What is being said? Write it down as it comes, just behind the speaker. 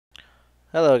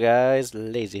Hello guys,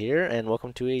 Lazy here, and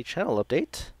welcome to a channel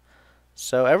update.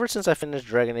 So ever since I finished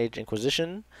Dragon Age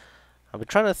Inquisition, I've been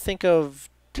trying to think of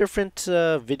different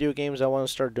video games I want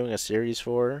to start doing a series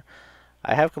for.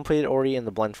 I have completed Ori and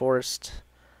the Blind Forest.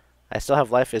 I still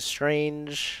have Life is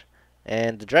Strange,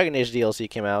 and the Dragon Age DLC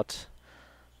came out.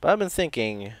 But I've been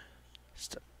thinking,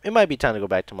 it might be time to go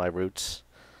back to my roots.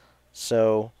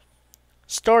 So,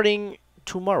 starting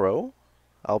tomorrow,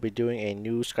 I'll be doing a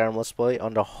new Skyrim Let's Play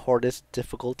on the hardest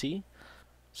difficulty.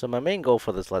 So my main goal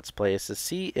for this Let's Play is to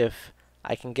see if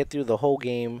I can get through the whole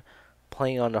game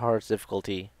playing on the hardest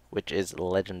difficulty, which is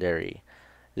Legendary.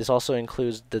 This also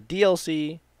includes the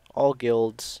DLC, all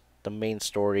guilds, the main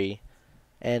story,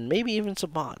 and maybe even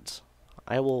some mods.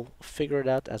 I will figure it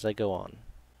out as I go on.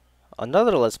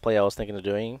 Another Let's Play I was thinking of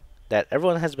doing that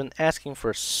everyone has been asking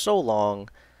for so long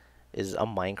is a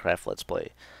Minecraft Let's Play.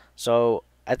 So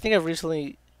I think I've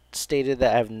recently stated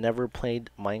that I've never played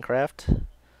Minecraft.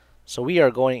 So we are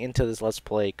going into this Let's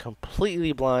Play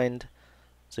completely blind.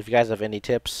 So if you guys have any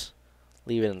tips,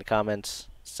 leave it in the comments.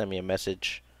 Send me a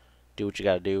message. Do what you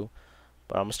gotta do.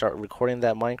 But I'm gonna start recording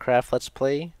that Minecraft Let's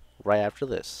Play right after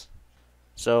this.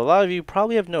 So a lot of you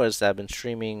probably have noticed that I've been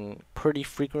streaming pretty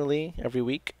frequently every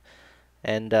week.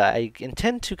 And I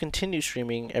intend to continue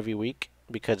streaming every week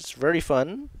because it's very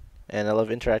fun. And I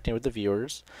love interacting with the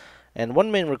viewers. And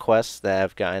one main request that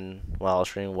I've gotten while I was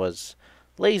streaming was,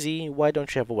 Lazy, why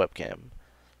don't you have a webcam?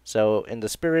 So, in the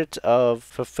spirit of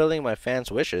fulfilling my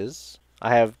fans' wishes,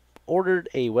 I have ordered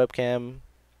a webcam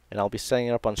and I'll be setting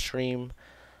it up on stream.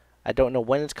 I don't know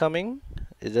when it's coming.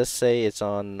 It does say it's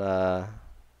on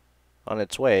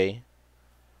its way,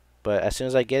 but as soon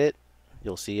as I get it,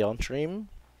 you'll see it on stream.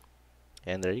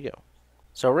 And there you go.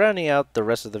 So, rounding out the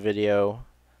rest of the video,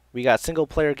 we got single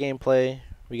player gameplay,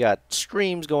 we got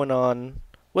streams going on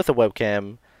with a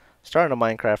webcam, starting a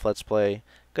Minecraft Let's Play,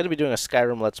 going to be doing a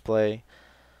Skyrim Let's Play,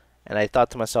 and I thought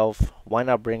to myself, why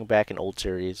not bring back an old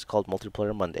series called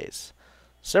Multiplayer Mondays?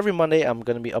 So every Monday I'm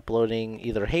going to be uploading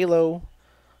either Halo,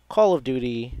 Call of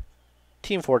Duty,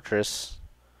 Team Fortress,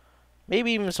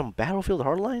 maybe even some Battlefield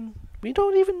Hardline? We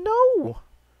don't even know!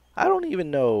 I don't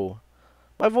even know.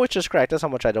 My voice just cracked, that's how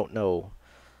much I don't know.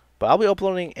 But I'll be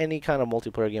uploading any kind of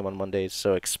multiplayer game on Mondays,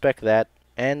 so expect that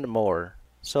and more.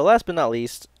 So last but not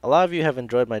least, a lot of you have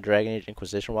enjoyed my Dragon Age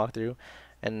Inquisition walkthrough,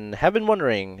 and have been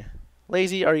wondering,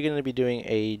 Lazy, are you going to be doing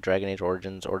a Dragon Age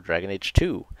Origins or Dragon Age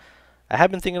 2? I have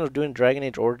been thinking of doing Dragon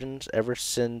Age Origins ever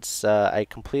since I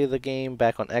completed the game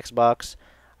back on Xbox.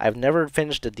 I've never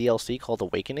finished a DLC called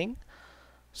Awakening,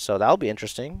 so that'll be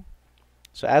interesting.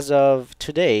 So as of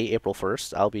today, April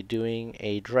 1st, I'll be doing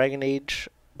a Dragon Age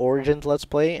Origins Let's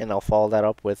Play, and I'll follow that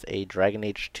up with a Dragon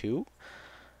Age 2.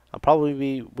 I'll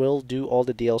probably will do all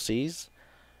the DLCs,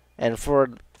 and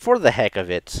for the heck of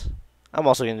it, I'm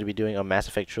also going to be doing a Mass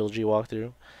Effect Trilogy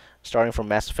walkthrough, starting from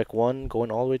Mass Effect 1,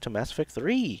 going all the way to Mass Effect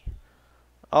 3.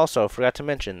 Also, forgot to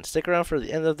mention, stick around for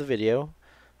the end of the video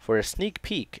for a sneak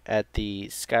peek at the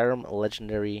Skyrim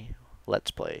Legendary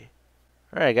Let's Play.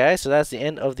 Alright guys, so that's the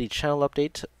end of the channel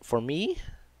update for me.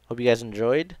 Hope you guys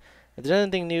enjoyed. If there's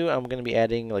anything new, I'm going to be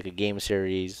adding like a game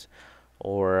series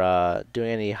or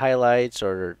doing any highlights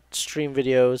or stream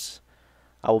videos.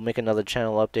 I will make another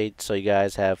channel update so you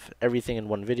guys have everything in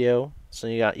one video. So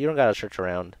you don't gotta search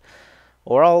around.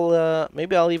 Or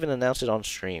maybe I'll even announce it on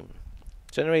stream.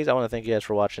 So anyways, I want to thank you guys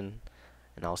for watching,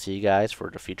 and I'll see you guys for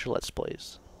the future Let's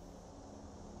Plays.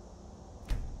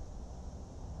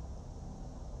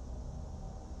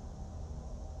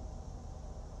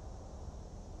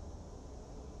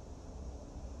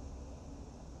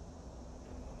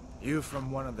 You from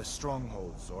one of the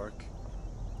strongholds, Orc.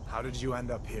 How did you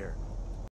end up here?